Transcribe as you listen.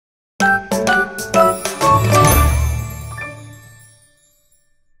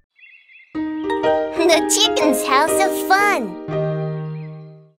Chicken's house of fun.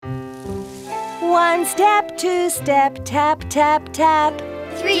 1 step, 2 step, tap, tap, tap.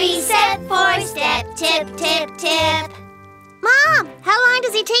 3 step, 4 step, tip, tip, tip. Mom, how long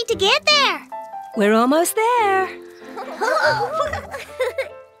does it take to get there? We're almost there.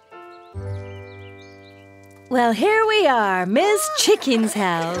 Well, here we are, Miss Chicken's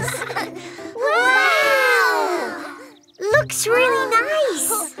house. Wow! Looks really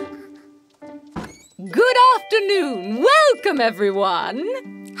nice. Good afternoon. Welcome,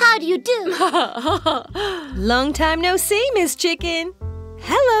 everyone. How do you do? Long time no see, Miss Chicken.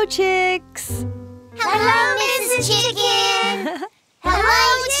 Hello, chicks. Hello, Mrs. Chicken.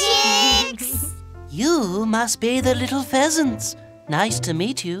 Hello, chicks. You must be the little pheasants. Nice to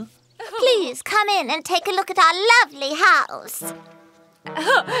meet you. Please come in and take a look at our lovely house.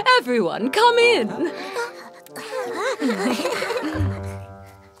 Everyone, come in.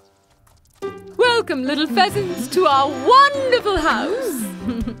 Welcome, little pheasants, to our wonderful house.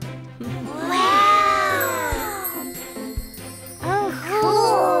 Wow! Oh,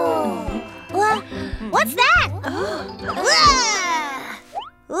 cool. What's that? Whoa!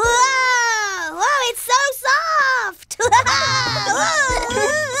 Whoa, it's so soft!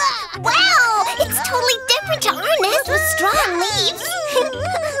 Wow, it's totally different to our nest with straw and leaves.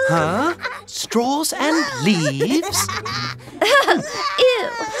 Huh? Straws and leaves? Ew,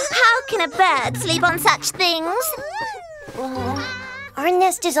 how can a bird sleep on such things? Our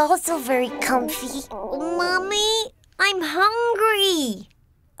nest is also very comfy. Mommy, I'm hungry.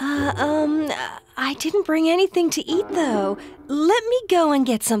 I didn't bring anything to eat, though. Let me go and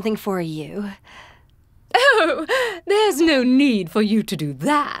get something for you. Oh, there's no need for you to do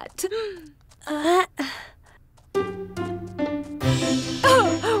that.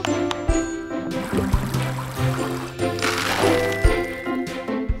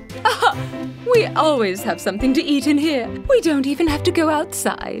 We always have something to eat in here. We don't even have to go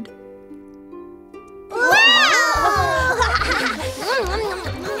outside.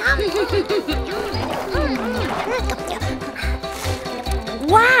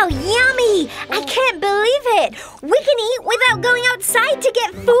 Wow, yummy! I can't believe it! We can eat without going outside to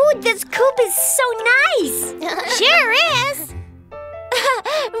get food. This coop is so nice! Sure is.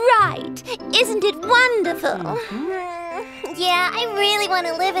 Right. Isn't it wonderful? Yeah, I really want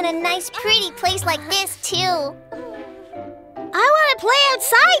to live in a nice, pretty place like this, too. I want to play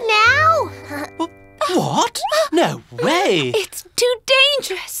outside now. What? No way! It's too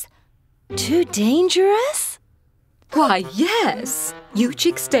dangerous. Too dangerous? Why, yes. You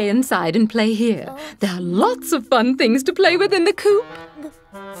chicks stay inside and play here. There are lots of fun things to play with in the coop.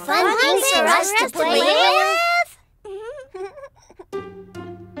 Fun things for us to play with?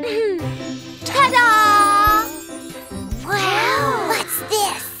 Ta-da! Wow! What's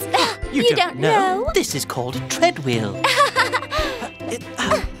this? You don't know? This is called a treadwheel.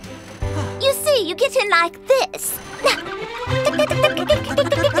 You see, you get in like this.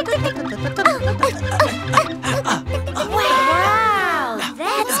 Wow!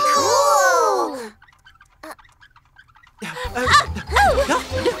 That's cool!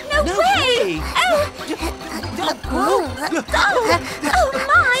 No way! Oh,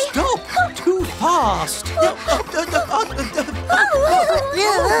 my! Stop! Too fast!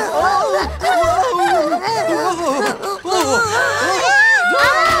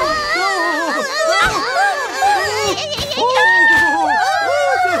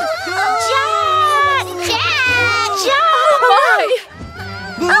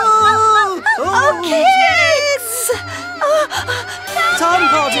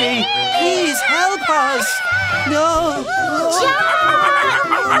 Somebody, please help us! No!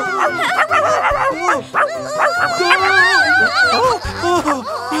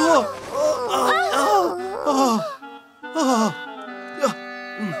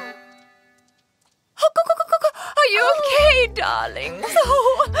 Are you okay, darlings?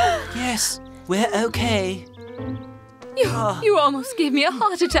 Yes, we're okay. You almost gave me a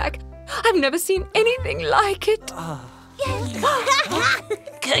heart attack. I've never seen anything like it.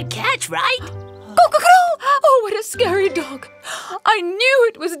 Good catch, right? Oh, what a scary dog. I knew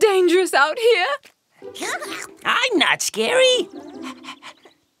it was dangerous out here. I'm not scary.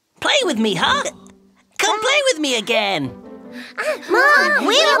 Play with me, huh? Come play with me again. Mom,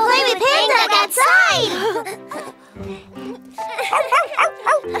 we will play with Panda outside.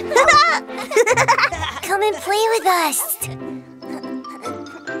 Come and play with us.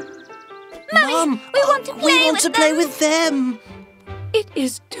 Mom, we want to play with them. It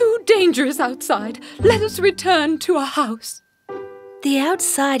is too dangerous outside. Let us return to our house. The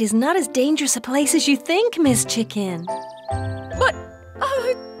outside is not as dangerous a place as you think, Miss Chicken. But,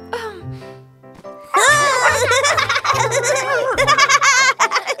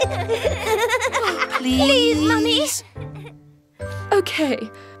 Please, Mummy. Okay,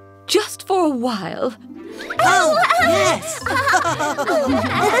 just for a while. Oh, yes.